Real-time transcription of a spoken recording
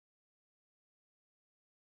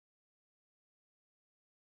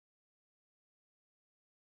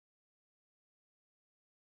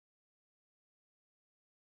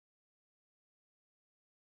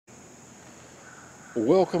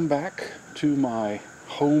Welcome back to my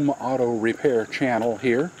home auto repair channel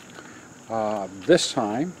here. This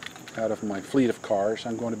time, out of my fleet of cars,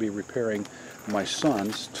 I'm going to be repairing my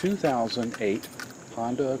son's 2008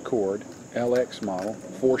 Honda Accord LX model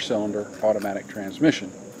 4-cylinder automatic transmission.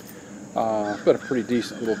 It's been a pretty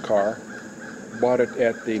decent little car. Bought it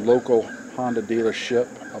at the local Honda dealership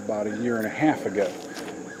about a year and a half ago.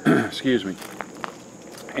 Excuse me.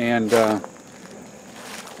 And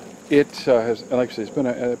it has, like I said, it's been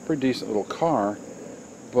a pretty decent little car,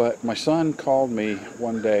 but my son called me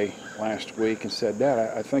one day last week and said,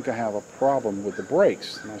 "Dad, I think I have a problem with the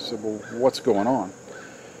brakes." And I said, "Well, what's going on?"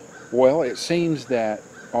 Well, it seems that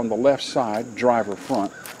on the left side, driver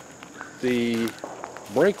front, the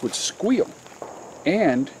brake would squeal,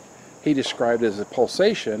 and he described it as a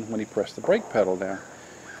pulsation when he pressed the brake pedal down.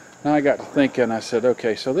 Now I got to thinking, I said,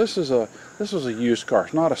 okay, so this was a used car.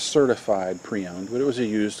 It's not a certified pre-owned, but it was a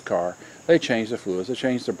used car. They changed the fluids, they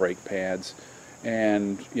changed the brake pads,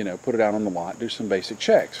 and put it out on the lot, do some basic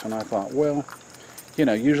checks. And I thought, well,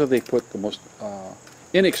 usually they put the most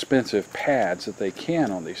inexpensive pads that they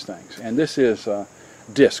can on these things, and this is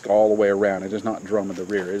disc all the way around. It is not drum in the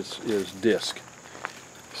rear. It is disc.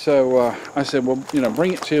 So I said, well,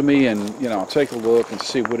 bring it to me, and I'll take a look and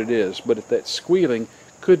see what it is. But if that squealing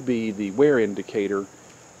could be the wear indicator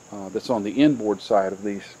that's on the inboard side of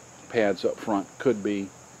these pads up front, could be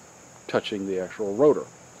touching the actual rotor.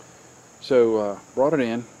 So brought it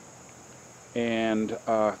in, and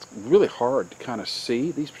it's really hard to kind of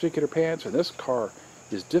see these particular pads, and this car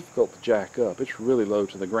is difficult to jack up. It's really low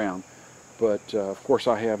to the ground, but of course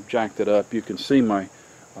I have jacked it up. You can see my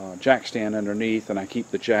jack stand underneath, and I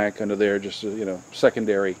keep the jack under there just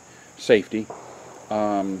secondary safety.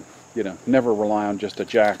 Never rely on just a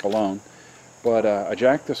jack alone. But I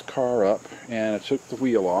jacked this car up, and I took the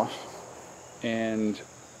wheel off and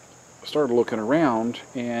started looking around,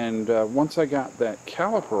 and once I got that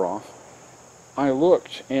caliper off, I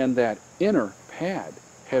looked, and that inner pad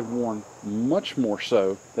had worn much more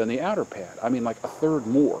so than the outer pad. I mean, like a third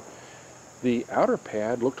more. The outer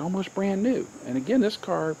pad looked almost brand new. And again, this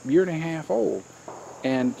car, year and a half old,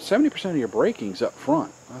 and 70% of your braking's up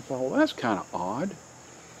front. I thought, well, that's kind of odd.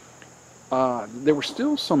 There was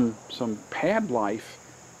still some pad life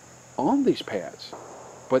on these pads,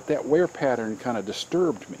 but that wear pattern kind of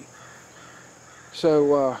disturbed me.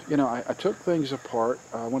 So, I took things apart.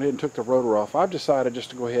 I went ahead and took the rotor off. I've decided just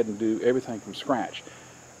to go ahead and do everything from scratch.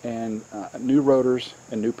 And new rotors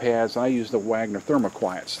and new pads. I used the Wagner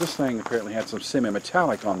thermoquiets. This thing apparently had some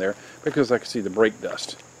semi-metallic on there because I could see the brake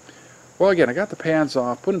dust. Well, again, I got the pads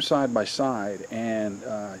off, put them side by side, and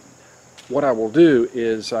what I will do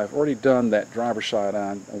is, I've already done that driver's side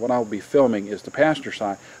on, and what I'll be filming is the passenger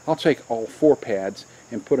side. I'll take all 4 pads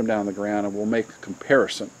and put them down on the ground, and we'll make a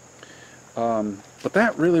comparison. But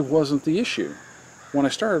that really wasn't the issue. When I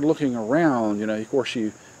started looking around, of course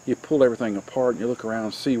you pull everything apart and you look around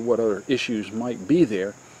and see what other issues might be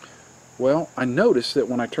there. Well, I noticed that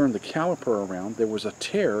when I turned the caliper around, there was a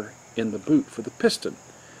tear in the boot for the piston.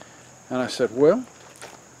 And I said, well,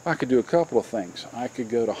 I could do a couple of things. I could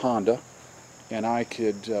go to Honda, and I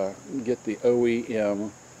could get the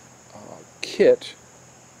OEM kit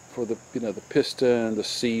for the the piston, the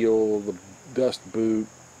seal, the dust boot,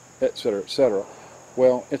 etc., etc.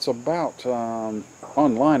 Well, it's about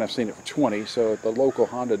online I've seen it for $20, so at the local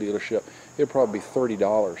Honda dealership it'd probably be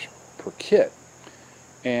 $30 per kit.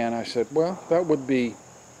 And I said, well, that would be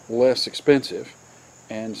less expensive,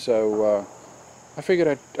 and so I figured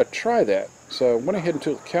I'd try that. So I went ahead and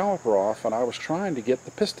took the caliper off, and I was trying to get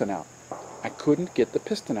the piston out. I couldn't get the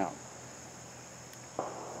piston out.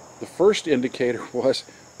 The first indicator was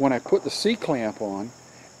when I put the C-clamp on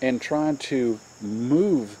and tried to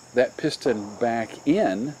move that piston back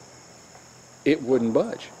in, it wouldn't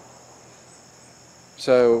budge.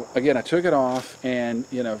 So again, I took it off, and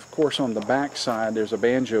of course on the back side there's a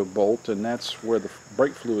banjo bolt, and that's where the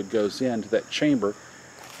brake fluid goes into that chamber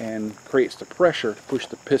and creates the pressure to push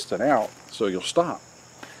the piston out so you'll stop.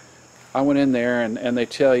 I went in there, and they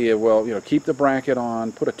tell you, well, keep the bracket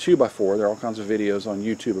on, put a 2x4, there are all kinds of videos on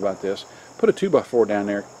YouTube about this, put a 2x4 down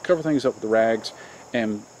there, cover things up with the rags,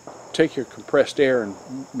 and take your compressed air and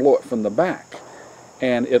blow it from the back,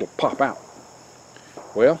 and it'll pop out.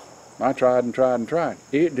 Well, I tried and tried and tried.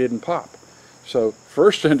 It didn't pop. So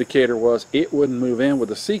first indicator was it wouldn't move in with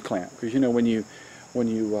the C-clamp, because when you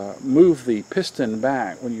move the piston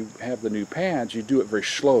back, when you have the new pads, you do it very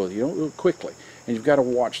slowly. You don't do it quickly. And you've got to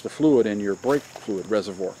watch the fluid in your brake fluid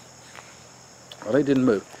reservoir. Well, it didn't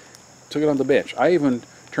move. Took it on the bench. I even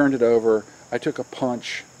turned it over. I took a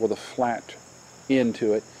punch with a flat end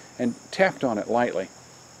to it and tapped on it lightly.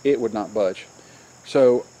 It would not budge.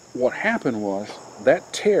 So what happened was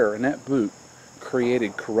that tear in that boot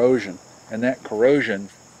created corrosion, and that corrosion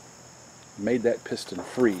made that piston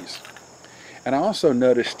freeze. And I also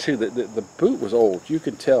noticed too that the boot was old. You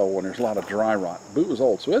can tell when there's a lot of dry rot. The boot was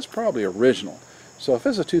old, so it's probably original. So if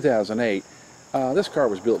it's a 2008, this car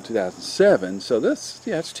was built in 2007, so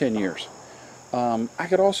it's 10 years. I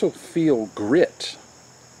could also feel grit,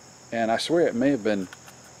 and I swear it may have been,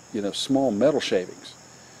 small metal shavings.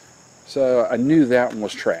 So I knew that one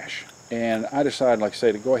was trash, and I decided, like I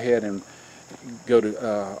say, to go ahead and go to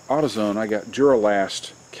AutoZone. I got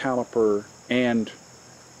Duralast caliper and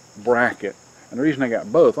bracket, and the reason I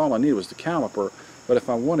got both, all I needed was the caliper, but if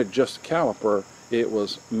I wanted just the caliper, it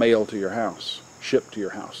was mailed to your house, shipped to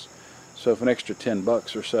your house. So for an extra 10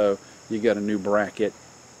 bucks or so, you got a new bracket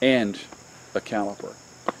and a caliper.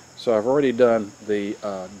 So I've already done the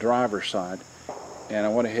driver's side, and I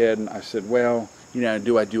went ahead and I said, well,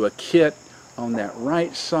 do I do a kit on that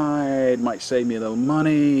right side? Might save me a little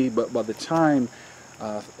money, but by the time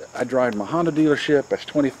I drive my Honda dealership, that's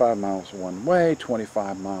 25 miles one way,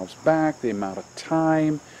 25 miles back, the amount of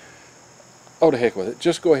time. Oh, to heck with it.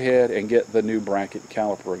 Just go ahead and get the new bracket and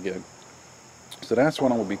caliper again. So that's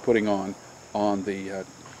what I'm going to be putting on the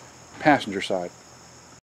passenger side.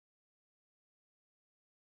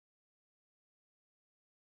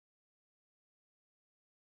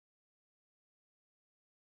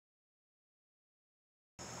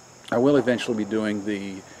 I will eventually be doing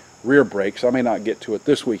the rear brakes. I may not get to it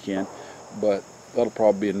this weekend, but that'll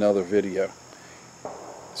probably be another video.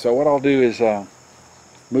 So what I'll do is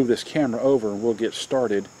move this camera over and we'll get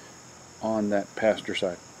started on that passenger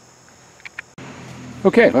side.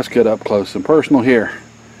 Okay, let's get up close and personal here.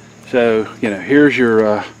 So, here's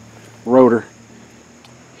your rotor,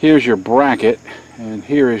 here's your bracket, and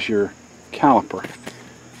here is your caliper.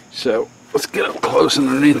 So let's get up close and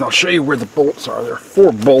underneath. I'll show you where the bolts are. There are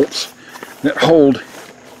 4 bolts that hold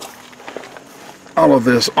all of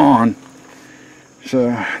this on. So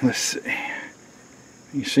let's see.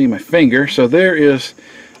 You see my finger. So there is,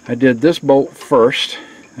 I did this bolt first.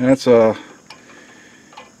 That's a,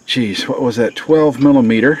 what was that, 12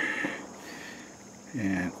 millimeter.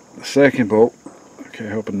 And the second bolt, okay, I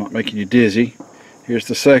hope I'm not making you dizzy. Here's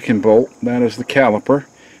the second bolt. That is the caliper.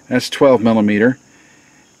 That's 12 millimeter.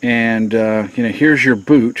 And here's your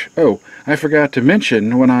boot. Oh, I forgot to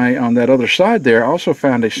mention, when on that other side there, I also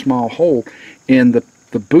found a small hole in the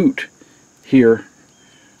boot here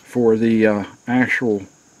for the actual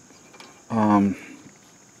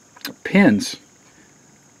pins.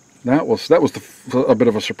 That was a bit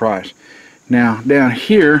of a surprise. Now down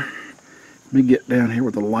here, let me get down here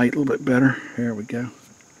with the light a little bit better. There we go.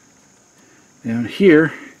 Down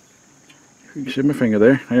here, you can see my finger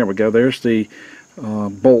there. There we go. There's the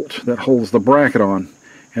bolt that holds the bracket on,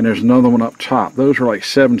 and there's another one up top. Those are like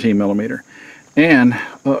 17 millimeter. And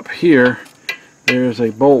up here there's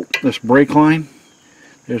a bolt, this brake line,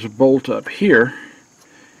 there's a bolt up here.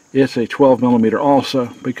 It's a 12 millimeter also,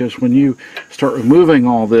 because when you start removing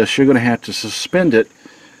all this, you're going to have to suspend it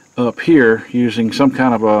up here using some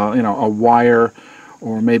kind of a wire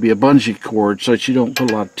or maybe a bungee cord, so that you don't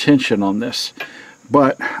put a lot of tension on this.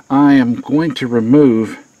 But I am going to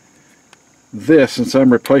remove this, since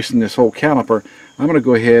I'm replacing this whole caliper. I'm going to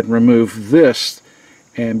go ahead and remove this,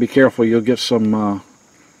 and be careful, you'll get some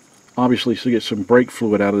obviously you'll get some brake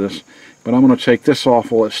fluid out of this, but I'm going to take this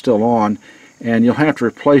off while it's still on, and you'll have to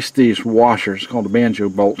replace these washers. It's called a banjo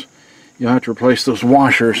bolt. You'll have to replace those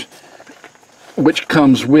washers, which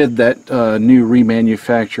comes with that new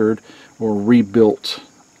remanufactured or rebuilt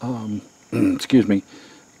excuse me,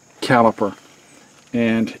 caliper,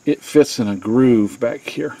 and it fits in a groove back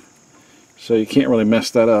here, so you can't really mess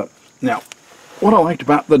that up. Now, what I liked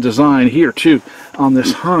about the design here too on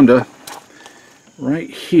this Honda, right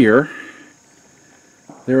here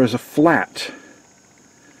there is a flat.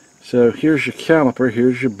 So here's your caliper,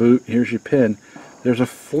 here's your boot, here's your pin. There's a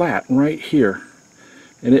flat right here,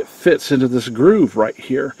 and it fits into this groove right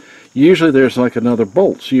here. Usually there's like another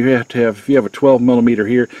bolt, so you have to have, if you have a 12 millimeter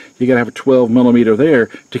here, you got to have a 12 millimeter there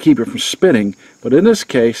to keep it from spinning. But in this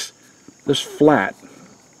case, this flat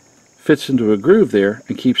fits into a groove there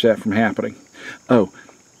and keeps that from happening. Oh,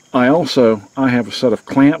 I have a set of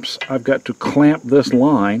clamps. I've got to clamp this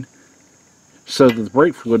line so that the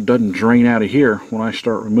brake fluid doesn't drain out of here when I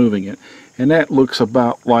start removing it. And that looks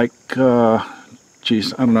about like,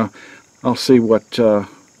 geez, I don't know. I'll see what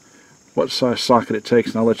size socket it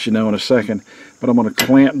takes, and I'll let you know in a second. But I'm going to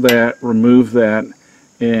clamp that, remove that,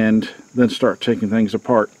 and then start taking things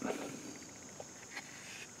apart.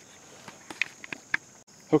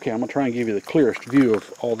 Okay, I'm going to try and give you the clearest view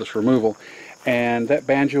of all this removal. And that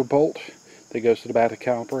banjo bolt, that goes to the back of the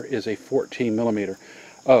caliper is a 14 millimeter.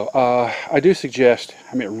 I do suggest,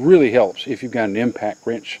 I mean, it really helps if you've got an impact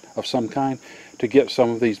wrench of some kind to get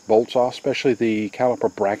some of these bolts off, especially the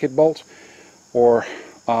caliper bracket bolts, or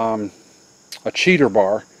a cheater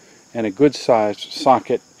bar and a good sized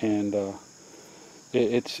socket, and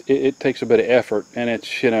it takes a bit of effort, and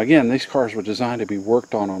it's, you know, again, these cars were designed to be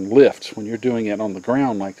worked on lifts. When you're doing it on the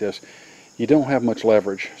ground like this, you don't have much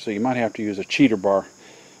leverage, so you might have to use a cheater bar.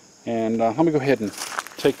 And let me go ahead and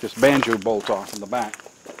take this banjo bolt off in the back.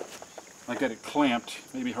 I got it clamped,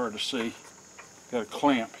 maybe hard to see. Got a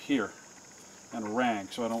clamp here and a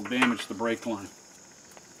rag so I don't damage the brake line.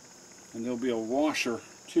 And there'll be a washer,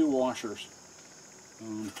 2 washers.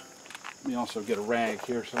 Let me also get a rag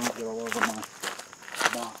here so I don't get all over my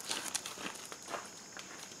box.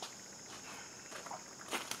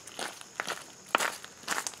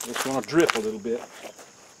 It's going to drip a little bit.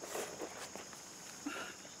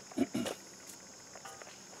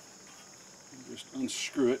 Just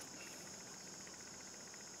unscrew it.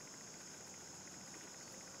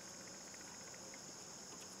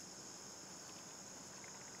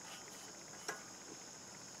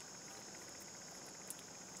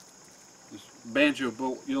 This banjo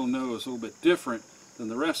bolt, you'll know, is a little bit different than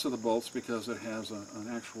the rest of the bolts because it has an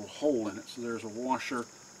actual hole in it. So there's a washer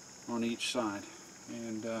on each side.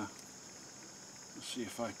 And let's see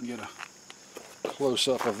if I can get a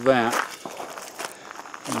close-up of that.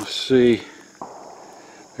 You see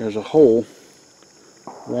there's a hole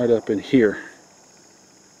right up in here,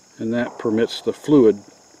 and that permits the fluid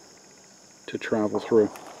to travel through.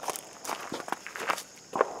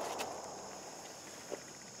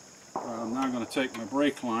 I'm now going to take my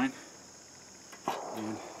brake line,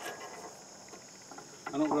 and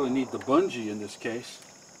I don't really need the bungee in this case.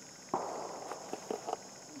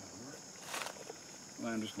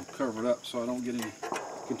 I'm just going to cover it up so I don't get any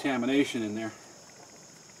contamination in there.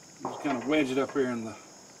 Just kind of wedge it up here in the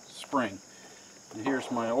spring. And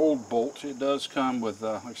here's my old bolt. It does come with,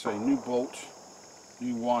 like I say, new bolts,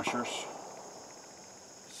 new washers.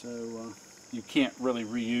 So you can't really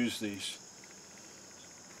reuse these.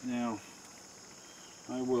 Now,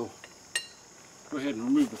 I will go ahead and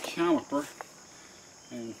remove the caliper.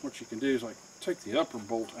 And what you can do is, like, take the upper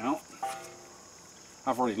bolt out.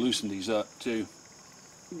 I've already loosened these up too,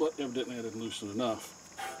 but evidently I didn't loosen enough.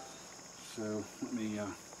 So let me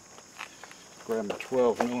grab my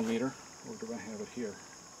 12 millimeter. Or do I have it here?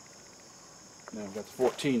 No, I've got the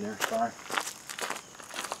 14 there, sorry.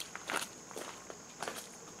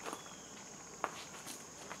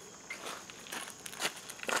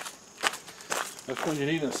 That's when you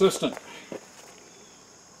need an assistant.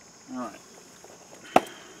 Alright.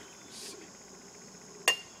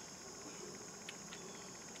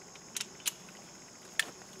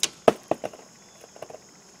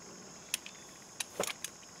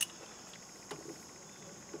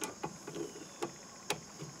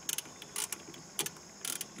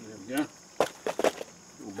 Yeah,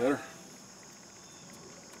 a little better.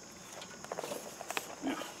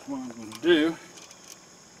 Now, what I'm going to do,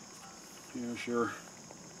 here's your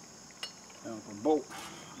caliper bolt.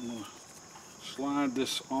 I'm going to slide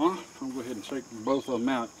this off. I'll go ahead and take both of them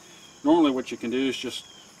out. Normally what you can do is just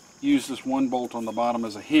use this one bolt on the bottom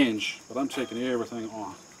as a hinge, but I'm taking everything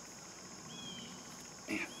off.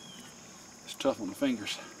 Man, it's tough on the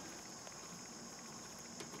fingers.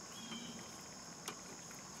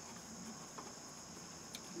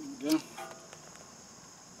 Yeah.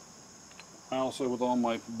 I also, with all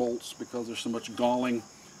my bolts, because there's so much galling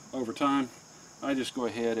over time, I just go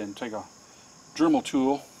ahead and take a Dremel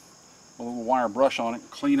tool, a little wire brush on it,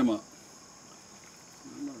 and clean them up.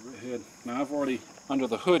 I'm going to go ahead. Now I've already, under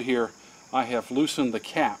the hood here, I have loosened the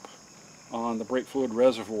cap on the brake fluid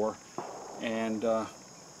reservoir, and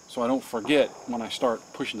so I don't forget when I start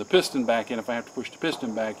pushing the piston back in, if I have to push the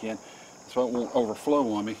piston back in, so it won't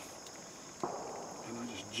overflow on me.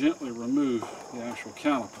 Gently remove the actual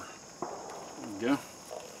caliper. There we go.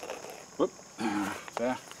 Whoop.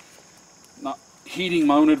 Not heeding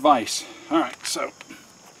my own advice. Alright, so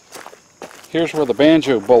here's where the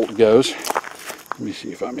banjo bolt goes. Let me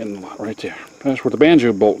see if I'm in the lot right there. That's where the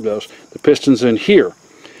banjo bolt goes. The piston's in here.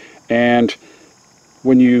 And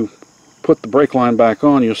when you put the brake line back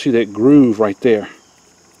on, you'll see that groove right there.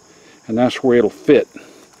 And that's where it'll fit.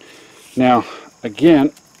 Now,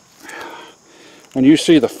 again, when you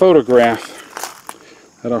see the photograph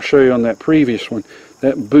that I'll show you on that previous one,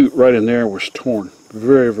 that boot right in there was torn.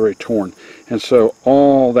 Very, very torn. And so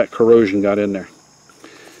all that corrosion got in there.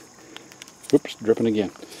 Oops, dripping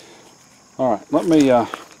again. Alright, let me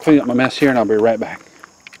clean up my mess here and I'll be right back.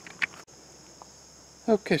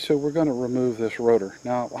 Okay, so we're going to remove this rotor.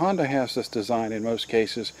 Now, Honda has this design in most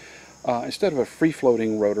cases. Instead of a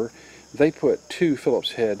free-floating rotor, they put 2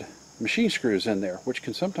 Phillips head machine screws in there, which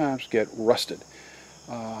can sometimes get rusted.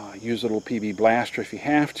 Use a little PB blaster if you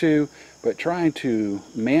have to, but trying to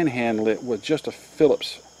manhandle it with just a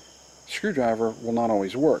Phillips screwdriver will not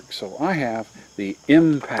always work. So I have the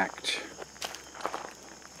impact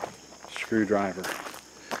screwdriver,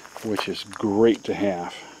 which is great to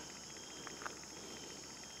have.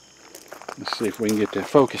 Let's see if we can get that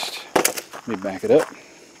focused. Let me back it up.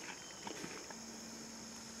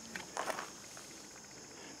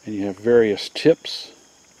 And you have various tips,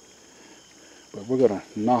 but we're going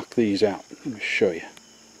to knock these out. Let me show you.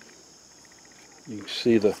 You can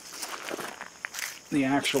see the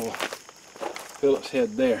actual Phillips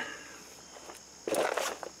head there.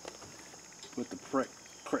 Put the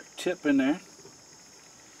correct tip in there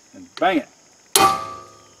and bang it,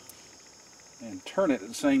 and turn it at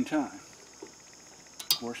the same time.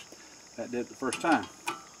 Of course, that did it the first time.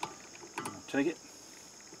 I'll take it.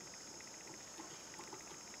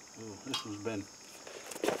 Oh, this one's been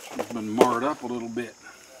marred up a little bit.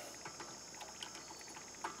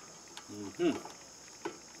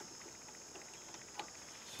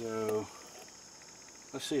 So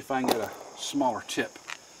let's see if I can get a smaller tip.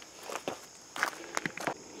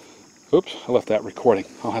 Oops, I left that recording.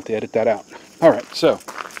 I'll have to edit that out. Alright, so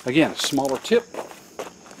again, a smaller tip.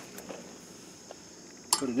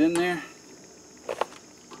 Put it in there.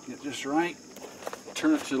 Get just right.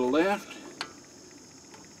 Turn it to the left.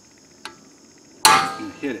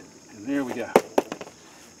 And hit it. And there we go.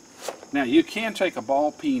 Now you can take a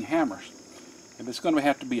ball peen hammer, and it's going to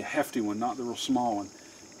have to be a hefty one, not the real small one,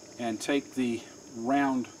 and take the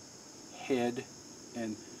round head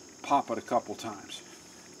and pop it a couple times.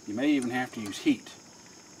 You may even have to use heat,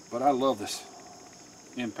 but I love this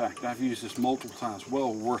impact. I've used this multiple times.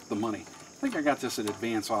 Well worth the money. I think I got this at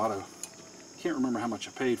Advance Auto. Can't remember how much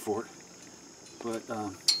I paid for it, but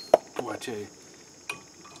boy, I tell you,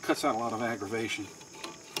 it cuts out a lot of aggravation.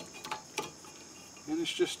 And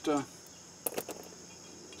it's just that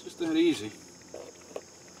easy.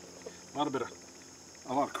 A lot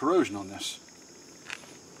of corrosion on this.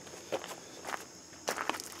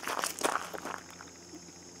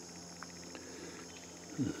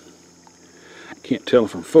 Can't tell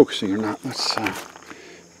if I'm focusing or not. Let's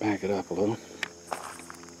back it up a little.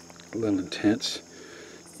 A little intense.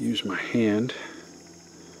 Use my hand.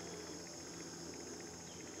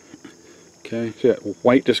 Okay, see that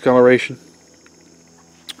white discoloration?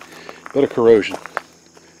 Bit of corrosion.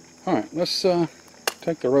 Alright, let's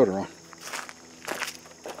take the rotor off.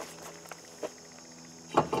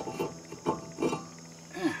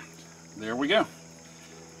 And there we go.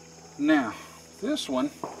 Now, this one,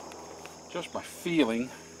 just by feeling,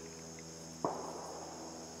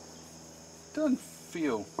 doesn't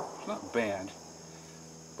feel, it's not bad.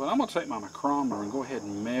 But I'm going to take my micrometer and go ahead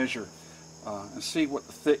and measure and see what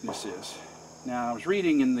the thickness is. Now, I was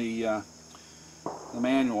reading in the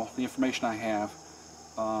manual, the information I have,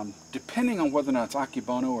 depending on whether or not it's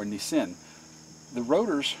Akebono or Nissin, the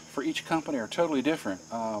rotors for each company are totally different.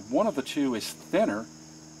 One of the two is thinner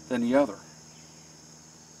than the other.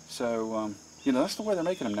 So, you know, that's the way they're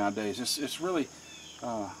making them nowadays. It's really,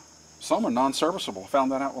 some are non-serviceable. I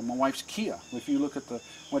found that out with my wife's Kia. If you look at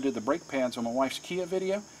when I did the brake pads on my wife's Kia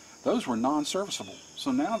video, those were non-serviceable.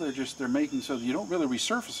 So now they're making so that you don't really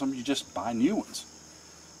resurface them, you just buy new ones.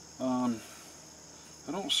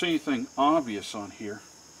 I don't see anything obvious on here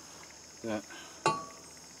that,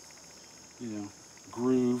 you know,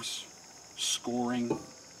 grooves, scoring.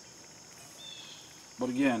 But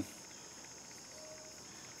again,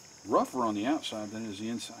 rougher on the outside than it is the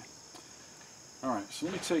inside. Alright, so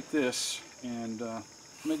let me take this and let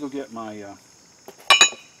me go get my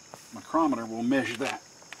micrometer. We'll measure that.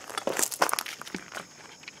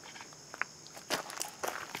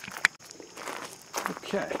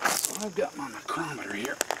 Okay, so I've got my micrometer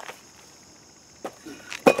here.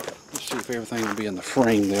 Let's see if everything will be in the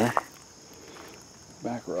frame there.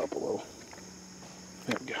 Back her up a little.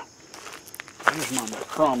 There we go. Here's my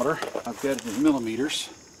micrometer. I've got it in millimeters.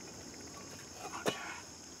 Okay.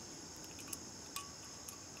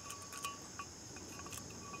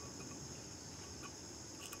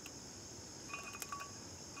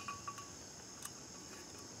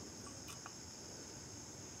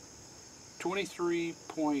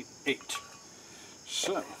 .8.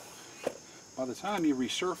 So, by the time you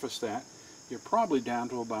resurface that, you're probably down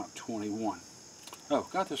to about 21. Oh,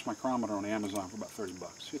 got this micrometer on Amazon for about 30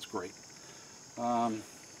 bucks. It's great.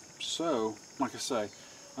 So, like I say,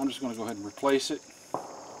 I'm just going to go ahead and replace it.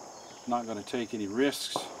 Not going to take any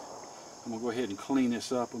risks. I'm going to go ahead and clean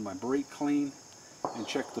this up with my brake clean and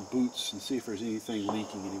check the boots and see if there's anything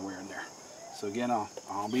leaking anywhere in there. So again,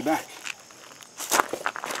 I'll be back.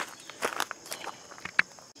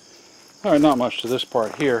 All right, not much to this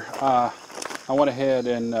part here. I went ahead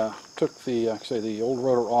and took the old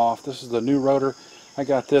rotor off. This is the new rotor. I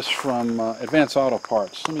got this from Advanced Auto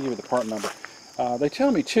Parts. Let me give you the part number. They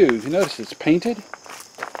tell me too, if you notice it's painted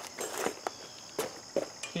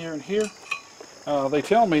here and here. They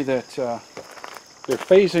tell me that they're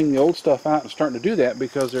phasing the old stuff out and starting to do that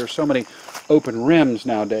because there are so many open rims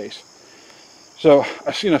nowadays. So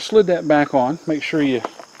I slid that back on. Make sure you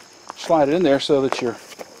slide it in there so that your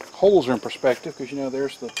holes are in perspective, because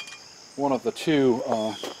there's one of the two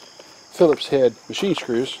Phillips head machine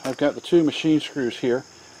screws. I've got the two machine screws here.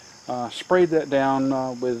 Sprayed that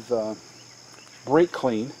down with brake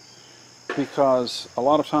clean, because a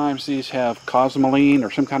lot of times these have cosmoline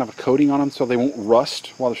or some kind of a coating on them so they won't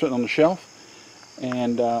rust while they're sitting on the shelf.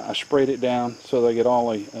 And I sprayed it down so they get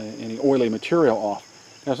all any oily material off.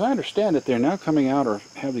 Now, as I understand it, they're now coming out or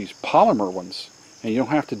have these polymer ones, and you don't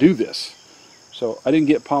have to do this. So I didn't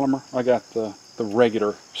get polymer, I got the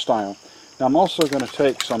regular style. Now I'm also going to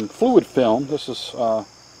take some fluid film. This is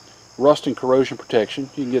rust and corrosion protection.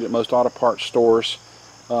 You can get it at most auto parts stores,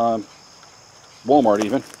 Walmart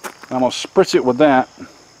even. And I'm going to spritz it with that,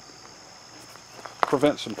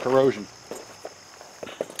 prevent some corrosion.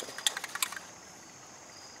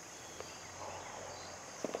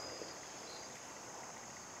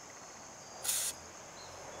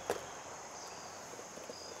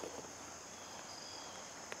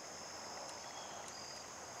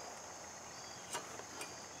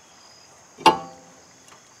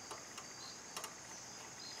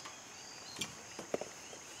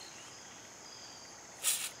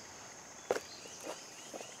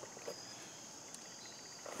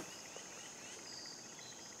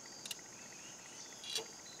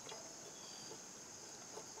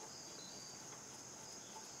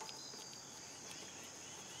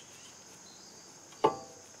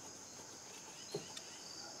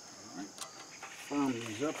 Firm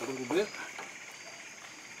these up a little bit.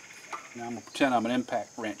 Now I'm going to pretend I'm an impact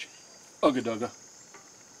wrench. Ugga dugga.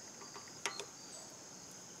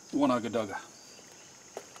 One ugga dugga.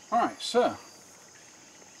 Alright, so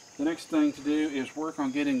the next thing to do is work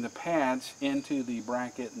on getting the pads into the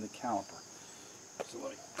bracket and the caliper. So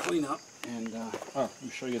let me clean up and let me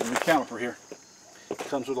show you the new caliper here. It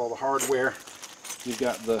comes with all the hardware. You've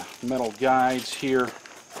got the metal guides here.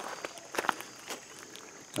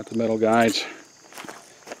 Got the metal guides.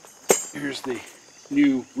 Here's the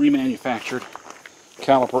new remanufactured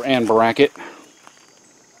caliper and bracket.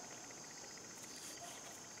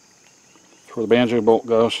 That's where the banjo bolt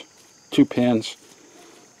goes. 2 pins.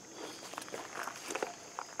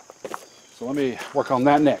 So let me work on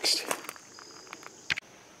that next.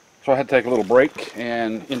 So I had to take a little break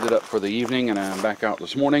and ended up for the evening, and I'm back out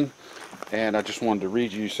this morning. And I just wanted to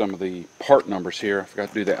read you some of the part numbers here. I forgot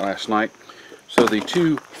to do that last night. So the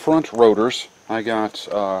two front rotors I got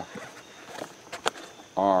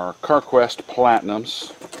are CarQuest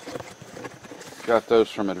Platinums. Got those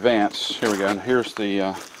from Advance. Here we go. And here's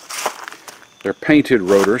the they're painted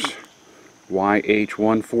rotors.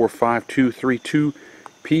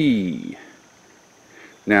 YH145232P.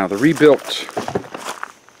 Now the rebuilt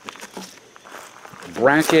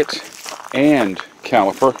bracket and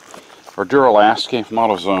caliper are Duralast, came from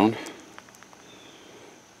AutoZone.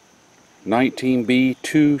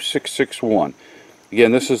 19B2661.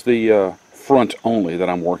 Again, this is the front only that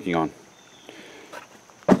I'm working on.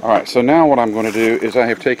 Alright, so now what I'm going to do is I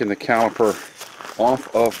have taken the caliper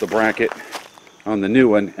off of the bracket on the new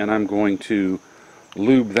one, and I'm going to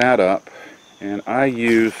lube that up. And I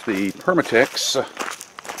use the Permatex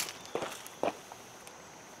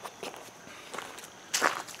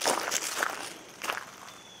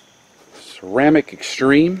Ceramic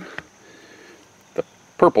Extreme, the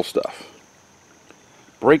purple stuff,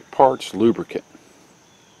 brake parts lubricant.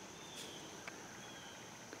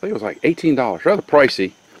 I think it was like $18, rather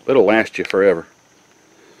pricey, but it'll last you forever.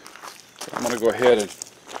 So I'm going to go ahead and,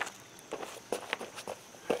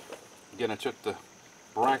 again, I took the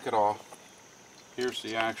bracket off. Here's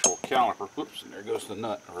the actual caliper. Whoops, and there goes the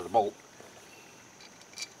nut, or the bolt.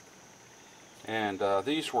 And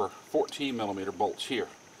these were 14mm bolts here.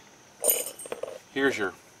 Here's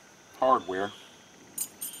your hardware.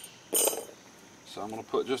 So I'm going to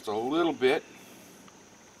put just a little bit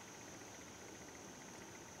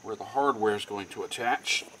where the hardware is going to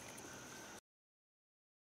attach.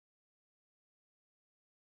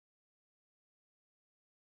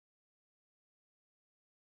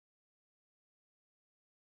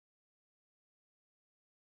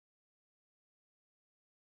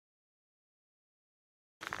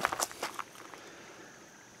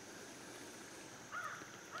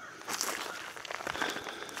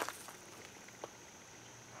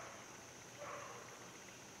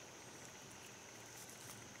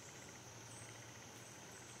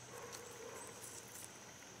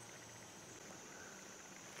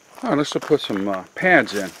 Alright, let's just put some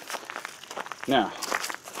pads in. Now,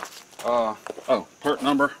 oh, part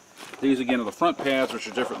number. These again are the front pads, which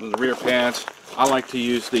are different than the rear pads. I like to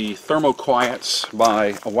use the Thermoquiets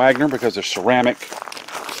by Wagner because they're ceramic.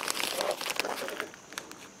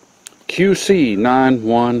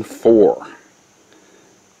 QC914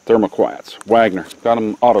 Thermoquiets, Wagner. Got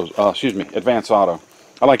them Advance Auto.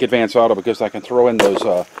 I like Advance Auto because I can throw in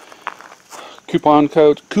those coupon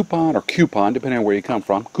codes, coupon, depending on where you come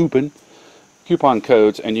from, coupon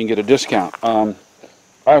codes, and you can get a discount.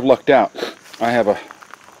 I've lucked out. I have a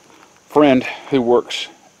friend who works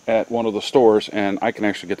at one of the stores, and I can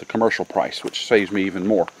actually get the commercial price, which saves me even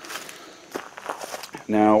more.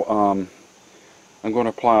 Now, I'm going to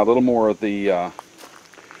apply a little more of the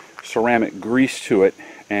ceramic grease to it,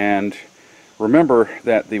 and remember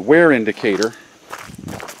that the wear indicator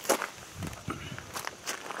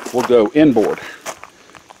will go inboard.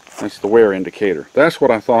 That's the wear indicator. That's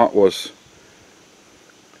what I thought was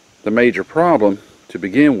the major problem to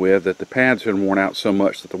begin with, that the pads had worn out so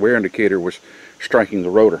much that the wear indicator was striking the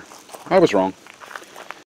rotor. I was wrong.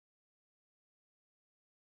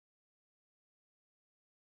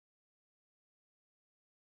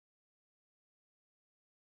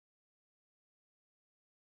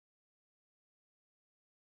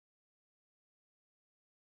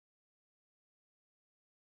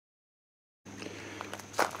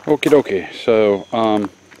 Okie dokie. So,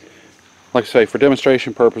 like I say, for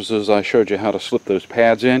demonstration purposes, I showed you how to slip those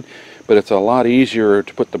pads in, but it's a lot easier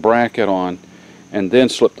to put the bracket on and then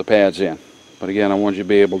slip the pads in. But again, I wanted you to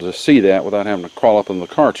be able to see that without having to crawl up in the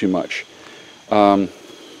car too much. What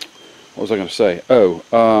was I going to say?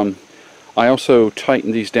 Oh, I also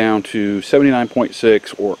tightened these down to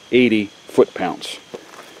 79.6 or 80 foot-pounds.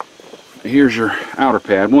 Here's your outer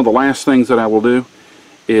pad. One of the last things that I will do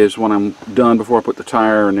is when I'm done, before I put the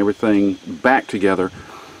tire and everything back together,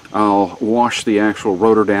 I'll wash the actual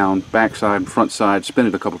rotor down, backside and front side, spin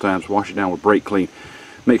it a couple times, wash it down with brake clean.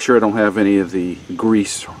 Make sure I don't have any of the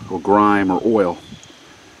grease or grime or oil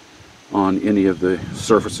on any of the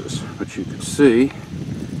surfaces. But you can see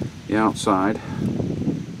the outside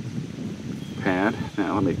pad.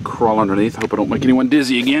 Now let me crawl underneath. Hope I don't make anyone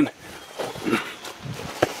dizzy again.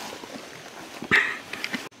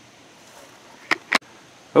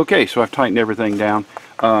 Okay, so I've tightened everything down.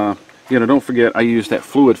 Don't forget I use that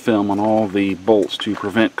fluid film on all the bolts to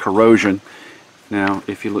prevent corrosion. Now,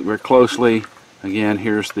 if you look very closely, again,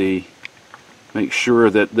 here's the, make sure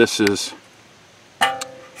that this is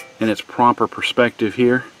in its proper perspective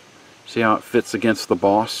here. See how it fits against the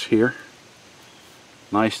boss here?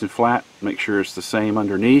 Nice and flat. Make sure it's the same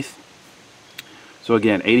underneath. So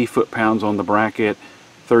again, 80 foot-pounds on the bracket,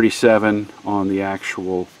 37 on the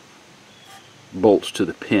actual bolts to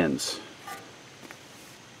the pins.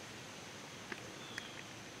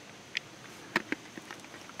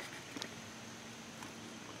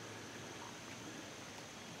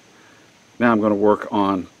 Now I'm going to work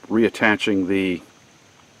on reattaching the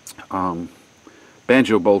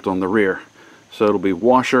banjo bolt on the rear. So it'll be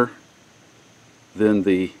washer, then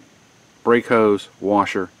the brake hose,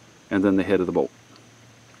 washer, and then the head of the bolt.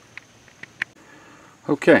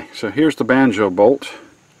 Okay, so here's the banjo bolt,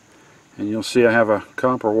 and you'll see I have a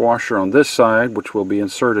copper washer on this side, which will be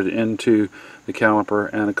inserted into the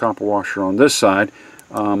caliper, and a copper washer on this side.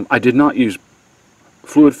 I did not use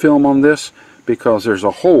fluid film on this because there's a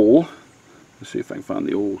hole. Let's see if I can find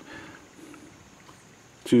the old,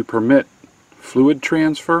 to permit fluid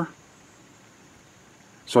transfer.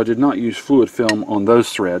 So I did not use fluid film on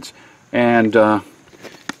those threads, and got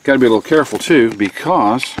to be a little careful too,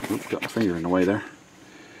 because oops, got my finger in the way there.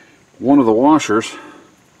 One of the washers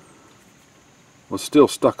was still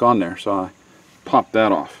stuck on there, so I popped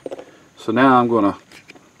that off. So now I'm going to,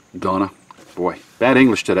 boy, bad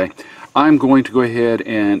English today. I'm going to go ahead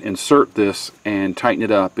and insert this and tighten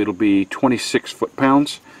it up. It'll be 26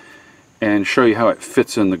 foot-pounds, and show you how it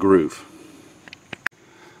fits in the groove.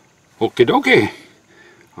 Okie dokie.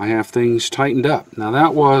 I have things tightened up. Now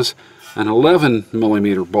that was an 11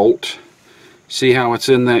 millimeter bolt. See how it's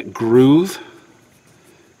in that groove?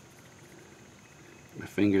 My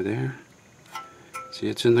finger there. See,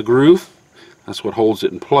 it's in the groove. That's what holds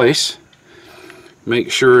it in place.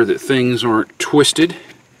 Make sure that things aren't twisted.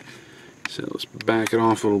 So let's back it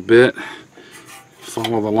off a little bit.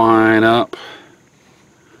 Follow the line up.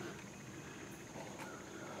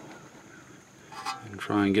 And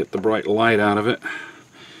try and get the bright light out of it.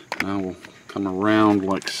 Now we'll come around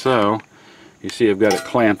like so. You see I've got it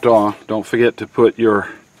clamped off. Don't forget to put your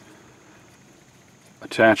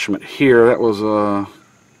attachment here. That was a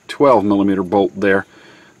 12 millimeter bolt there.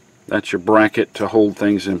 That's your bracket to hold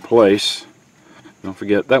things in place. Don't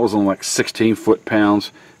forget, that was on like 16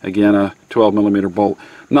 foot-pounds. Again, a 12mm bolt.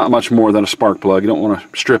 Not much more than a spark plug. You don't want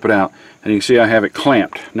to strip it out. And you can see I have it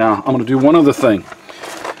clamped. Now, I'm going to do one other thing.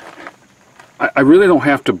 I really don't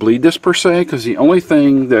have to bleed this per se, because the only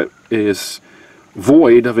thing that is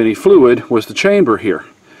void of any fluid was the chamber here.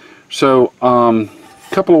 So, a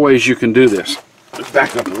couple of ways you can do this. Let's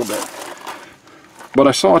back up a little bit. But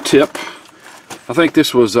I saw a tip. I think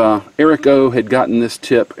this was Eric O had gotten this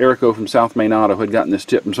tip. Eric O from South Main Auto had gotten this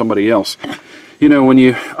tip from somebody else. You know, when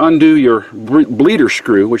you undo your bleeder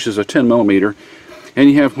screw, which is a 10mm,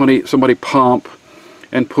 and you have somebody pump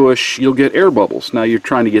and push, you'll get air bubbles. Now you're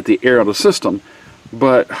trying to get the air out of the system,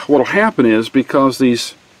 but what will happen is, because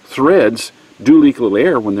these threads do leak a little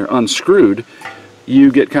air when they're unscrewed,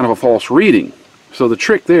 you get kind of a false reading. So the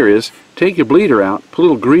trick there is, take your bleeder out, put a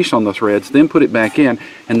little grease on the threads, then put it back in,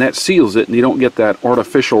 and that seals it, and you don't get that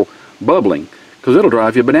artificial bubbling, because it'll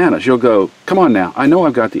drive you bananas. You'll go, come on now, I know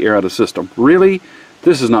I've got the air out of the system. Really?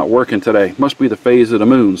 This is not working today. Must be the phase of the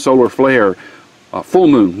moon, solar flare, full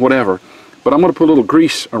moon, whatever. But I'm going to put a little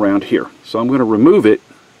grease around here. So I'm going to remove it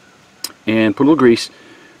and put a little grease,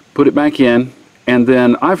 put it back in, and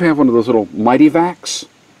then I have one of those little Mighty Vacs.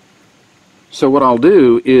 So what I'll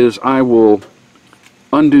do is I will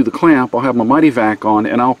undo the clamp, I'll have my Mighty Vac on,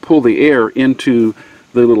 and I'll pull the air into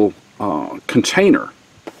the little container.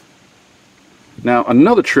 Now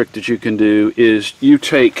another trick that you can do is you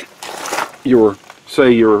take your,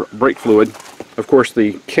 say, your brake fluid. Of course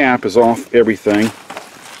the cap is off everything.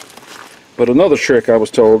 But another trick I was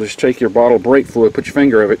told is take your bottle of brake fluid, put your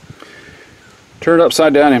finger of it, turn it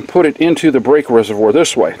upside down and put it into the brake reservoir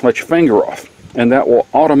this way. Let your finger off. And that will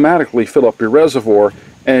automatically fill up your reservoir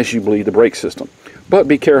as you bleed the brake system. But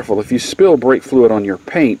be careful, if you spill brake fluid on your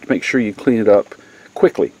paint, make sure you clean it up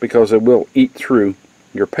quickly, because it will eat through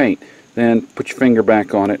your paint. Then put your finger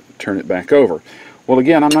back on it, turn it back over. Well,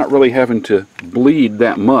 again, I'm not really having to bleed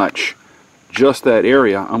that much, just that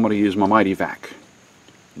area. I'm going to use my Mighty Vac.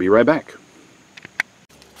 Be right back.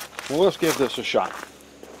 Well, let's give this a shot.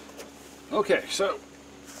 Okay, so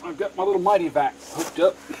I've got my little Mighty Vac hooked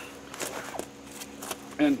up.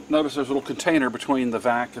 And notice there's a little container between the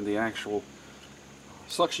vac and the actual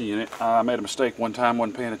suction unit. I made a mistake one time,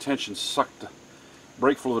 wasn't paying attention, sucked the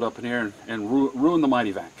brake fluid up in here and ruined the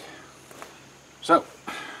Mighty Vac. So,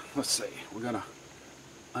 let's see, we're going to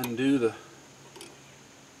undo the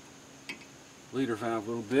bleeder valve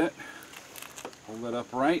a little bit, hold that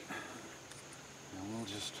upright, and we'll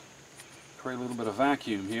just create a little bit of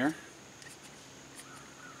vacuum here.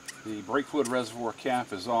 The brake fluid reservoir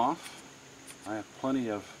cap is off. I have plenty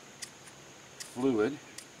of fluid.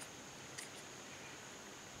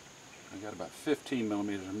 I got about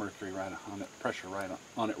 15mm of mercury right on it, pressure right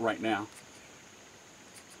on it right now.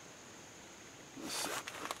 Let's see.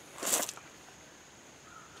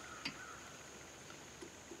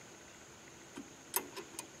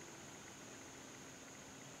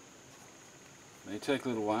 May take a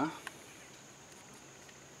little while.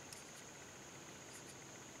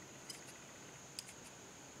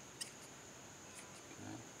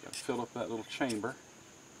 Okay, got to fill up that little chamber.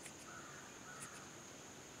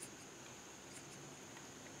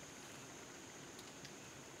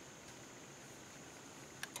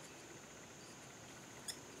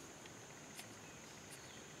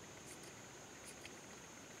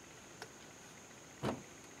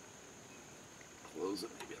 Close it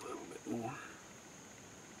maybe a little bit more.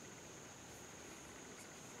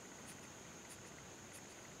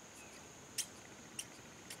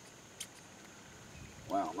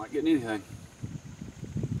 Wow, I'm not getting anything.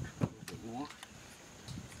 A little bit more.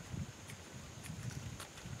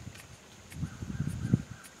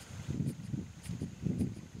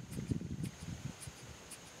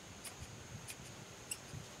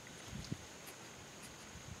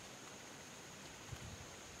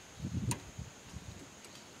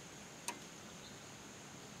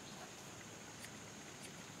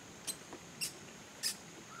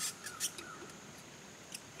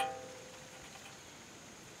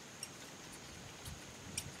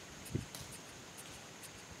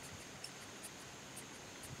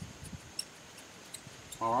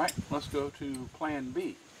 Alright, let's go to plan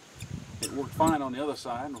B. It worked fine on the other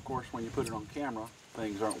side, and of course when you put it on camera,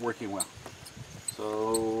 things aren't working well.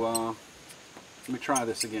 So, let me try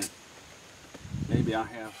this again. Maybe I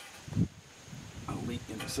have a leak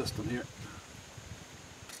in the system here.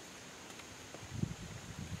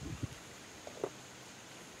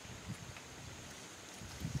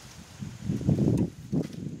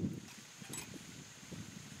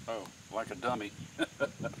 Oh, like a dummy.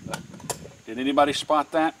 Did anybody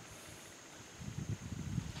spot that?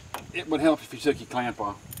 It would help if you took your clamp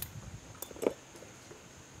off.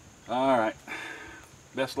 Alright,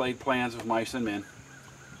 best laid plans of mice and men.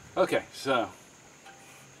 Okay, so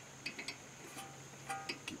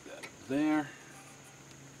keep that there.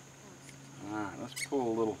 Alright, let's pull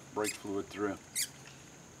a little brake fluid through.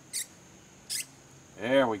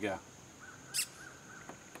 There we go.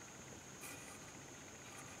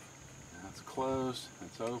 That's closed,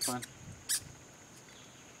 it's open.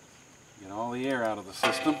 Get all the air out of the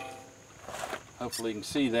system. Hopefully you can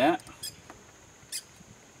see that.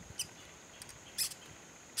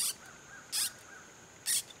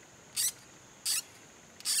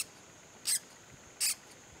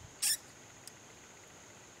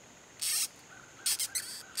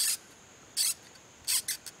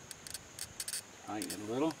 Tighten it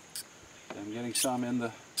a little. I'm getting some in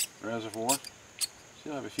the reservoir.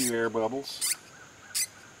 Still have a few air bubbles.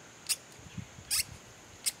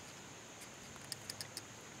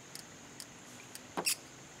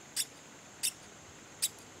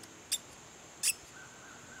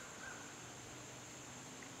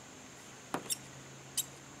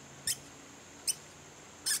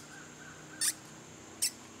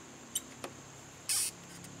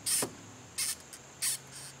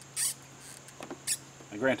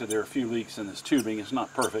 And granted, there are a few leaks in this tubing. It's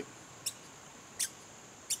not perfect.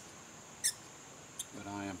 But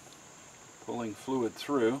I am pulling fluid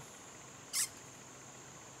through.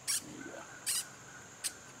 There you go.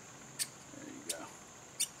 There you go.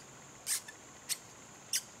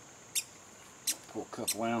 Pull a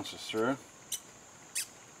couple ounces through.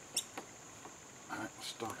 Alright,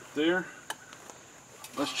 stop it there.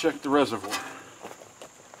 Let's check the reservoir.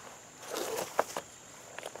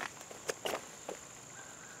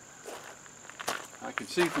 I can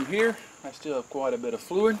see from here I still have quite a bit of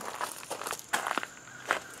fluid.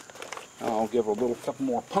 I'll give a couple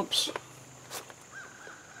more pumps.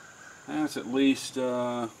 That's at least,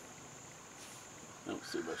 I don't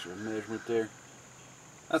see much of a measurement there.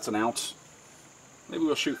 That's an ounce. Maybe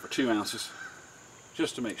we'll shoot for 2 ounces,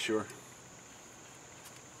 just to make sure.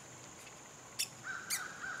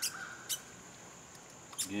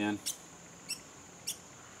 Again.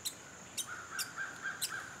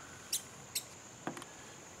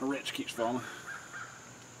 The wrench keeps falling.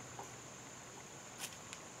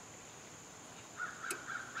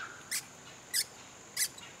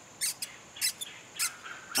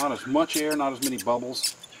 Not as much air, not as many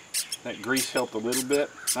bubbles. That grease helped a little bit.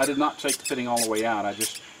 I did not take the fitting all the way out. I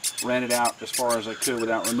just ran it out as far as I could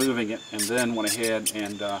without removing it, and then went ahead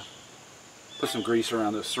and put some grease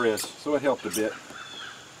around those threads. So it helped a bit.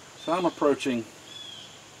 So I'm approaching,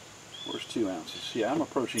 where's 2 ounces? Yeah, I'm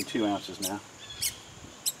approaching 2 ounces now.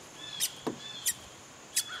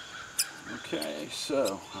 Okay,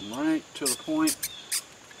 so I'm right to the point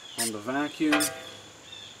on the vacuum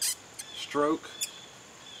stroke.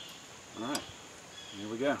 Alright, here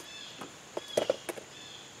we go.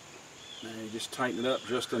 Now you just tighten it up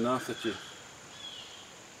just enough that you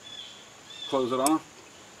close it off.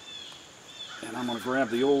 And I'm going to grab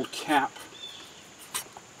the old cap.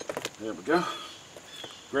 There we go.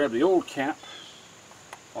 Grab the old cap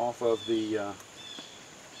off of the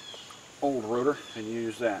old rotor and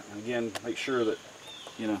use that. And again, make sure that,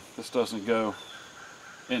 you know, this doesn't go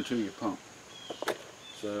into your pump.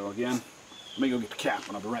 So again, let me go get the cap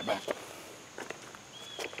and I'll be right back.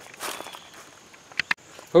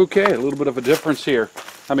 Okay, a little bit of a difference here.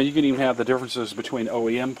 I mean, you can even have the differences between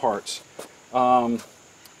OEM parts.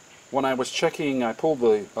 When I was checking, I pulled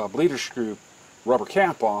the bleeder screw rubber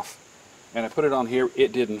cap off and I put it on here.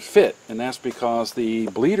 It didn't fit, and that's because the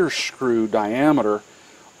bleeder screw diameter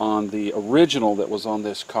on the original that was on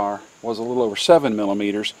this car was a little over 7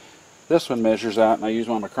 millimeters. This one measures out, and I use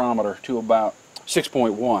my micrometer, to about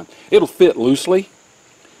 6.1. It'll fit loosely,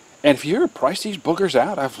 and if you ever price these boogers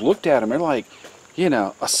out, I've looked at them. They're like, you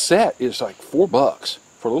know, a set is like $4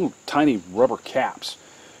 for little tiny rubber caps.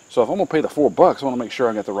 So if I'm going to pay the $4, I want to make sure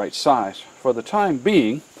I got the right size. For the time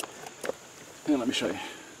being, and let me show you.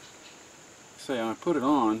 Say I put it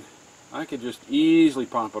on, I could just easily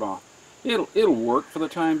pop it off. It'll work for the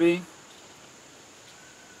time being.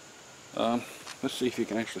 Let's see if you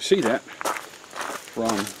can actually see that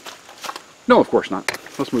from... No, of course not.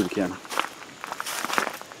 Let's move the camera.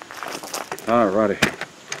 Alrighty.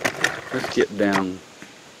 Let's get down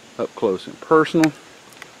up close and personal.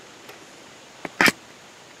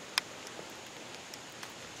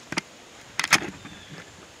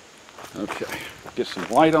 Okay, get some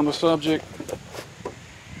light on the subject.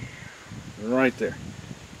 Right there.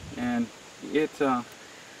 And it's not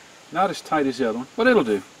as tight as the other one, but it'll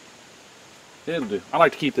do. It'll do. I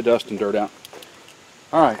like to keep the dust and dirt out.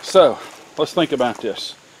 Alright, so let's think about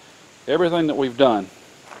this. Everything that we've done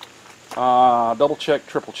Double check,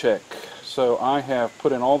 triple check. So I have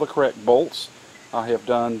put in all the correct bolts. I have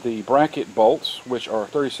done the bracket bolts, which are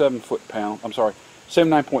 37 foot-pound, I'm sorry,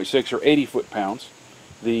 79.6 or 80 foot-pounds.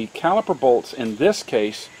 The caliper bolts, in this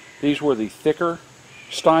case, these were the thicker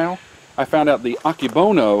style. I found out the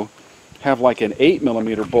Akebono have like an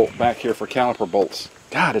 8mm bolt back here for caliper bolts.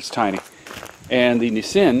 God, it's tiny. And the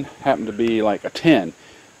Nissin happened to be like a 10.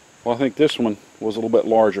 Well, I think this one was a little bit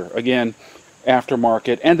larger. Again,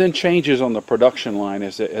 aftermarket, and then changes on the production line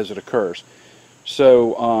as it occurs.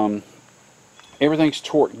 So everything's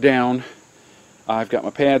torqued down. I've got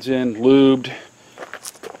my pads in, lubed.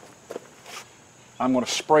 I'm going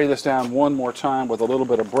to spray this down one more time with a little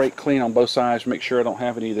bit of brake clean on both sides, make sure I don't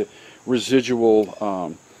have any of the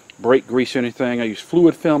residual brake grease or anything. I use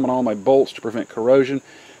fluid film on all my bolts to prevent corrosion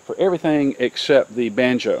for everything except the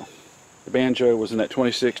banjo. The banjo was in that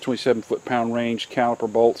 26, 27 foot-pound range.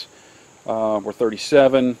 Caliper bolts were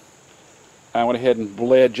 37. I went ahead and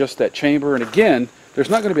bled just that chamber, and again,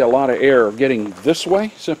 there's not going to be a lot of air getting this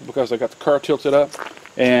way simply because I got the car tilted up.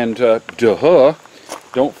 And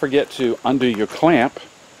don't forget to undo your clamp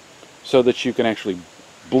so that you can actually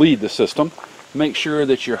bleed the system. Make sure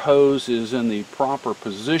that your hose is in the proper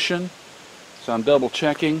position. So I'm double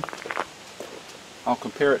checking. I'll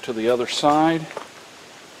compare it to the other side.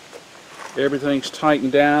 Everything's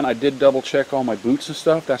tightened down. I did double check all my boots and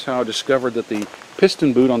stuff. That's how I discovered that the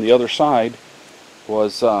piston boot on the other side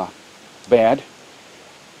was bad.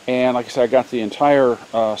 And like I said, I got the entire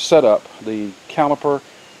setup, the caliper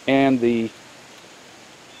and the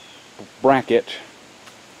bracket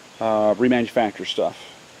remanufactured stuff.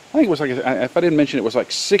 I think it was like, if I didn't mention it, was like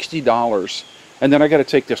 $60, and then I got to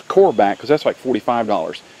take this core back because that's like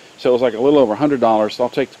 $45. So it was like a little over $100. So I'll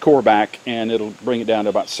take the core back, and it'll bring it down to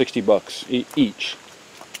about 60 bucks each.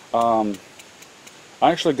 I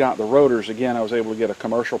actually got the rotors again. I was able to get a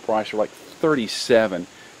commercial price for like 37.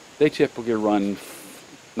 They typically run,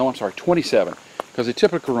 no, I'm sorry, 27, because they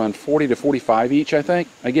typically run 40 to 45 each. I think.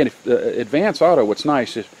 Again, if Advance Auto, what's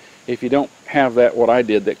nice if you don't have that, what I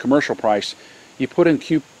did, that commercial price, you put in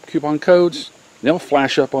coupon codes, they'll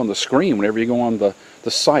flash up on the screen whenever you go on the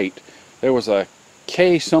site. There was a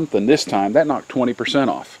K something this time, that knocked 20%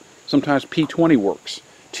 off. Sometimes P20 works.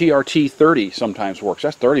 TRT 30 sometimes works,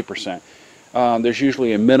 that's 30%. There's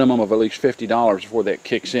usually a minimum of at least $50 before that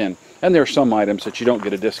kicks in. And there are some items that you don't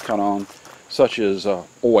get a discount on, such as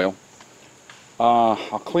oil.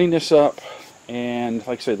 I'll clean this up, and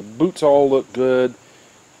like I say, the boots all look good.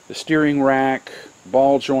 The steering rack,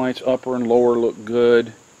 ball joints, upper and lower, look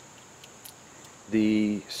good.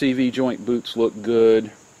 The CV joint boots look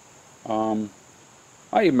good. I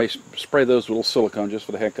even may spray those with a little silicone just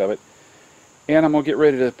for the heck of it. And I'm going to get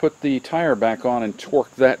ready to put the tire back on and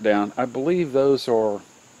torque that down. I believe those are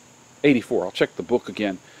 84. I'll check the book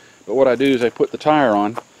again. But what I do is I put the tire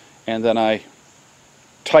on, and then I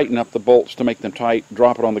tighten up the bolts to make them tight,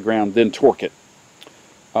 drop it on the ground, then torque it.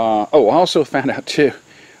 Oh, I also found out too,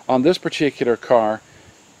 on this particular car,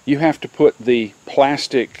 you have to put the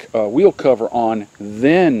plastic wheel cover on,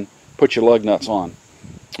 then put your lug nuts on.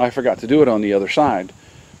 I forgot to do it on the other side.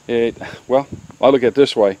 Well, I look at it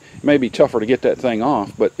this way. It may be tougher to get that thing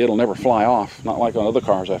off, but it'll never fly off, not like on other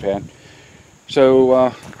cars I've had.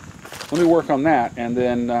 So let me work on that, and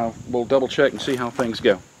then we'll double check and see how things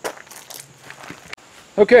go.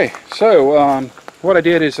 Okay, so what I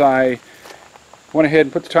did is I went ahead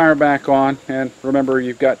and put the tire back on, and remember,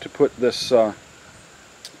 you've got to put this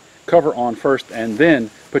cover on first and then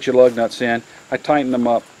put your lug nuts in. I tightened them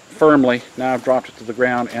up firmly. Now I've dropped it to the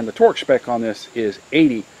ground, and the torque spec on this is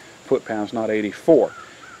 80 foot-pounds, not 84.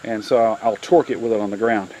 And so I'll torque it with it on the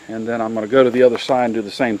ground. And then I'm going to go to the other side and do the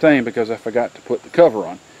same thing because I forgot to put the cover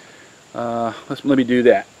on. Let me do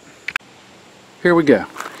that. Here we go.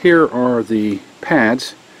 Here are the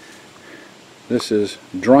pads. This is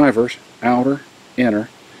driver's outer, inner,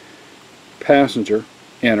 passenger,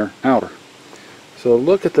 inner, outer. So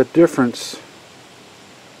look at the difference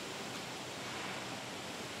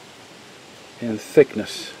in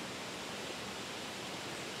thickness.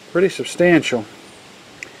 Pretty substantial.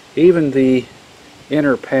 Even the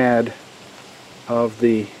inner pad of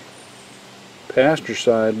the passenger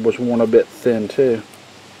side was worn a bit thin too.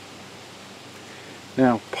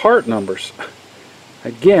 Now, part numbers.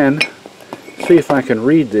 Again, see if I can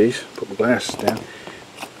read these. Put my glasses down.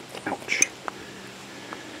 Ouch.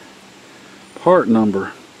 Part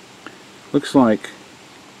number looks like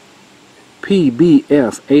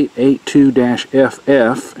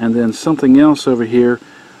PBF882-FF, and then something else over here,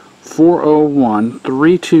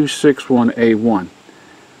 401-3261A1.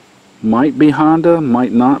 Might be Honda,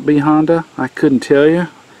 might not be Honda. I couldn't tell you.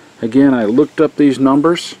 Again, I looked up these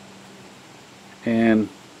numbers. and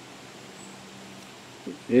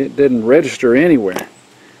it didn't register anywhere.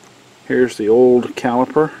 Here's the old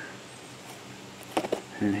caliper,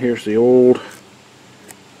 and here's the old,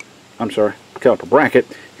 caliper bracket.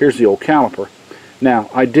 Here's the old caliper. Now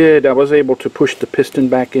I was able to push the piston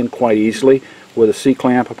back in quite easily with a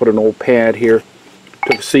C-clamp. I put an old pad here,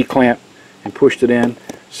 took a C-clamp and pushed it in,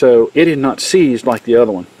 so it had not seized like the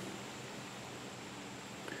other one.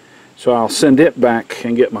 So I'll send it back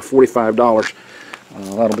and get my $45.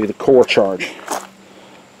 That'll be the core charge.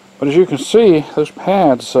 But as you can see, those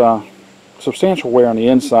pads, substantial wear on the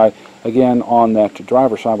inside. Again, on that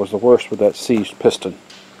driver's side was the worst with that seized piston.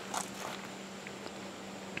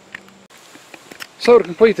 So to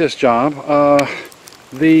complete this job,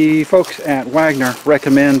 the folks at Wagner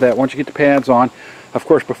recommend that once you get the pads on, of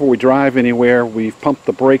course before we drive anywhere, we've pumped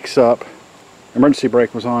the brakes up. Emergency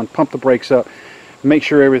brake was on, pump the brakes up, make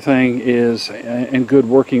sure everything is in good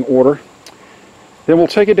working order. Then we'll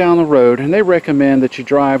take it down the road, and they recommend that you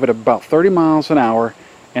drive at about 30 miles an hour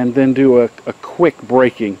and then do a quick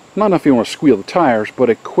braking. Not enough if you want to squeal the tires,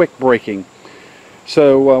 but a quick braking.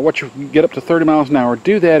 So what you get up to 30 miles an hour,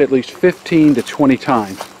 do that at least 15 to 20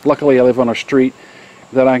 times. Luckily I live on a street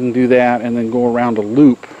that I can do that and then go around a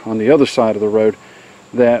loop on the other side of the road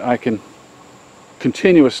that I can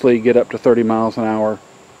continuously get up to 30 miles an hour,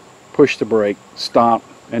 push the brake, stop,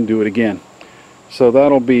 and do it again. So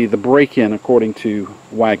that'll be the break-in according to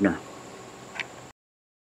Wagner.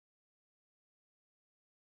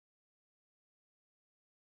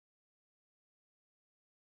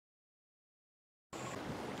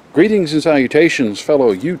 Greetings and salutations,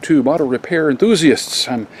 fellow YouTube auto repair enthusiasts.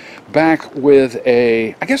 I'm back with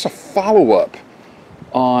I guess a follow-up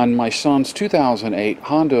on my son's 2008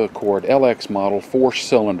 Honda Accord LX model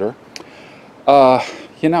 4-cylinder.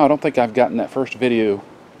 You know, I don't think I've gotten that first video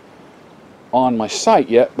on my site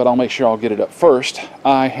yet, but I'll make sure I'll get it up first.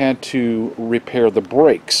 I had to repair the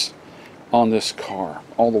brakes on this car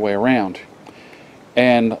all the way around.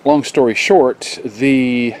 And long story short,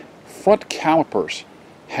 the front calipers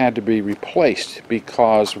had to be replaced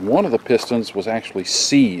because one of the pistons was actually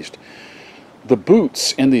seized. The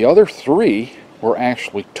boots in the other three were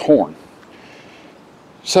actually torn.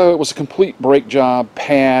 So it was a complete brake job,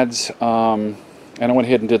 pads, and I went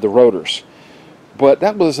ahead and did the rotors. But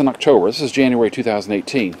that was in October. This is January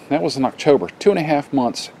 2018. That was in October. 2.5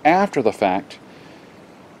 months after the fact,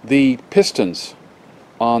 the pistons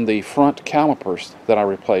on the front calipers that I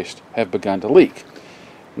replaced have begun to leak.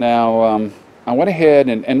 Now, I went ahead,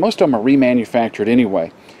 and most of them are remanufactured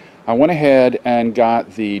anyway. I went ahead and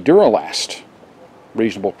got the Duralast,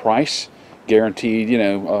 reasonable price, guaranteed, you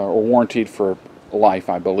know, or warranted for life,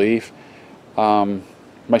 I believe.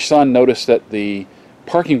 My son noticed that the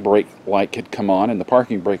parking brake light had come on and the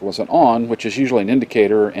parking brake wasn't on, which is usually an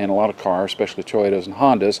indicator in a lot of cars, especially Toyotas and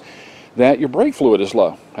Hondas, that your brake fluid is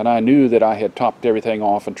low. And I knew that I had topped everything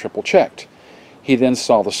off and triple checked. He then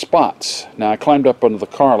saw the spots. Now I climbed up under the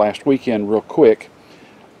car last weekend real quick.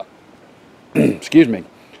 Excuse me.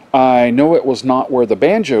 I know it was not where the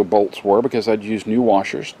banjo bolts were because I'd used new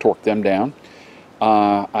washers, torqued them down.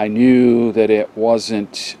 I knew that it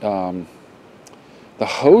wasn't the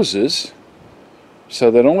hoses, so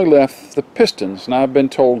that only left the pistons. Now I've been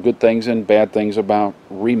told good things and bad things about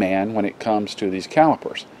reman when it comes to these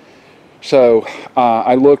calipers. So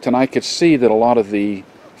I looked and I could see that a lot of the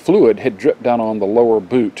fluid had dripped down on the lower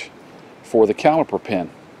boot for the caliper pin.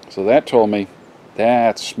 So that told me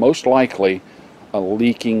that's most likely a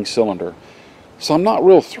leaking cylinder. So I'm not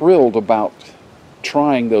real thrilled about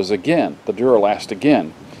trying those again, the Duralast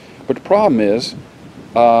again. But the problem is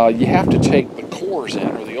you have to take the cores in,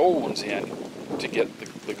 or the old ones in, to get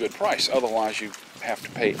the good price. Otherwise you have to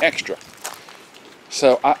pay extra.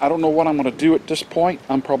 So I don't know what I'm going to do at this point.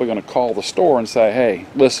 I'm probably going to call the store and say, hey,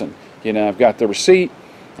 listen, you know, I've got the receipt.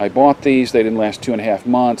 I bought these. They didn't last 2.5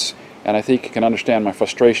 months. And I think you can understand my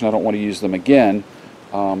frustration. I don't want to use them again.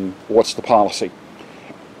 What's the policy?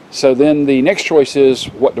 So then the next choice is,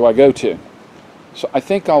 what do I go to? So I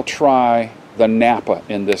think I'll try the Napa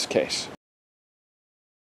in this case.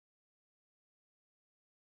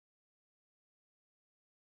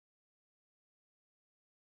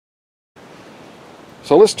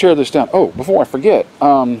 So let's tear this down. Oh, before I forget,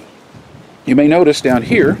 you may notice down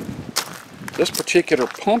here, this particular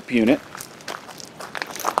pump unit,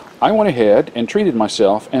 I went ahead and treated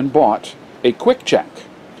myself and bought a quick jack,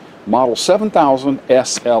 model 7000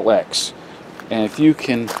 SLX. And if you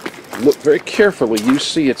can look very carefully, you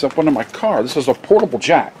see it's up under my car. This is a portable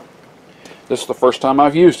jack. This is the first time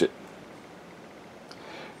I've used it.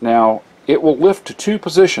 Now, it will lift to 2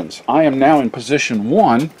 positions. I am now in position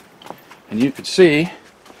 1, and you can see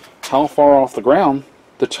how far off the ground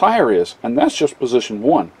the tire is, and that's just position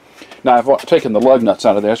 1. Now I've taken the lug nuts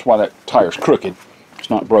out of there, that's why that tire's crooked. It's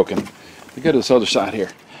not broken. We go to this other side here.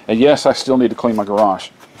 And yes, I still need to clean my garage.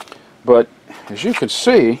 But as you can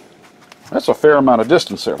see, that's a fair amount of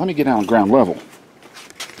distance there. Let me get down on ground level.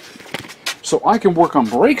 So I can work on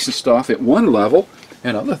brakes and stuff at one level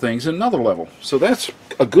and other things at another level. So that's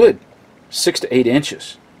a good 6 to 8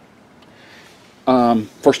 inches.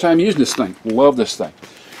 First time using this thing. Love this thing.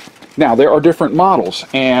 Now there are different models,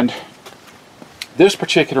 and this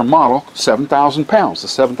particular model, 7,000 pounds, the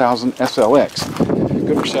 7000 SLX,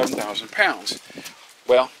 good for 7,000 pounds.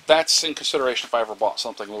 Well, that's in consideration if I ever bought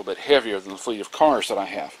something a little bit heavier than the fleet of cars that I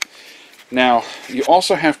have. Now, you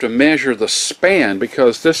also have to measure the span,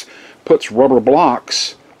 because this puts rubber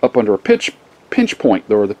blocks up under a pinch point,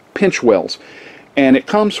 or the pinch wells. And it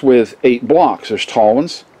comes with 8 blocks. There's tall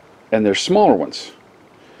ones, and there's smaller ones.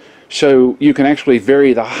 So you can actually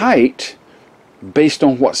vary the height based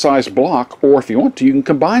on what size block, or if you want to, you can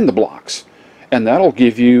combine the blocks. And that'll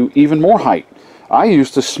give you even more height. I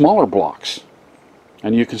used the smaller blocks.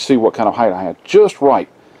 And you can see what kind of height I had. Just right.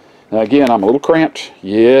 Now again, I'm a little cramped.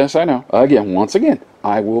 Yes, I know. Again, once again,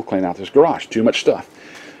 I will clean out this garage. Too much stuff.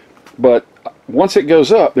 But once it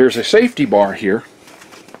goes up, there's a safety bar here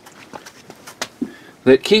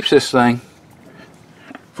that keeps this thing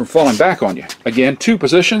from falling back on you. Again, 2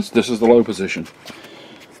 positions. This is the low position.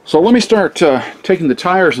 So let me start taking the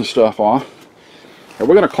tires and stuff off. And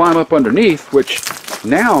we're going to climb up underneath, which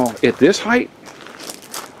now at this height,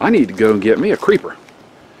 I need to go and get me a creeper.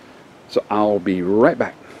 So I'll be right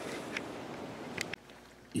back.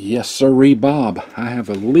 Yes, sirree, Bob. I have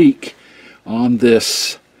a leak on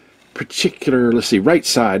this particular, let's see, right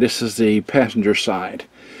side. This is the passenger side.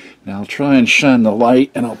 Now I'll try and shine the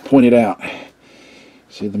light and I'll point it out.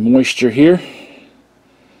 See the moisture here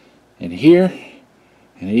and here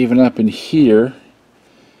and even up in here.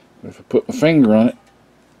 If I put my finger on it,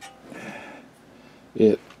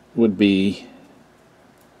 it would be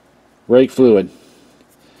brake fluid.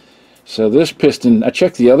 So this piston, I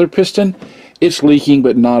checked the other piston, it's leaking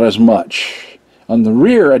but not as much. On the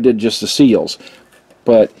rear I did just the seals,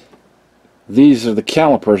 but these are the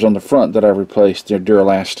calipers on the front that I replaced. They're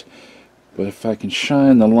Duralast. But if I can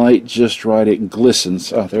shine the light just right, it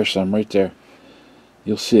glistens. Oh, there's some right there.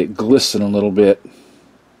 You'll see it glisten a little bit.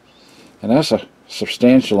 And that's a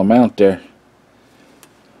substantial amount there.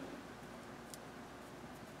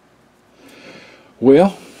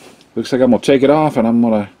 Well, looks like I'm going to take it off and I'm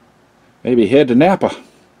going to maybe head to Napa.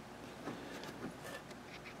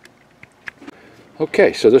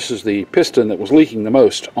 Okay, so this is the piston that was leaking the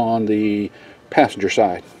most on the passenger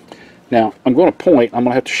side. Now, I'm going to point. I'm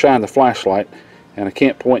going to have to shine the flashlight, and I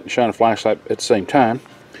can't point and shine a flashlight at the same time.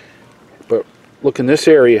 But look in this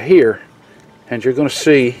area here, and you're going to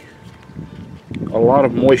see a lot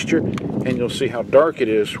of moisture, and you'll see how dark it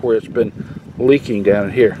is where it's been leaking down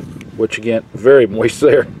in here, which again, very moist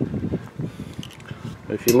there.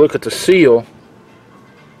 If you look at the seal,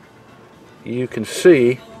 you can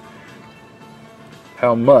see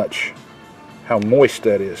how moist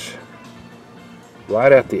that is.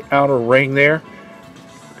 Right at the outer ring there.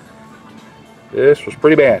 This was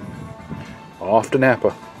pretty bad. Off to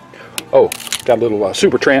Napa. Oh, got a little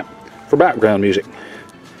Super Tramp for background music.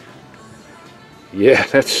 Yeah,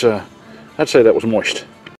 that's I'd say that was moist.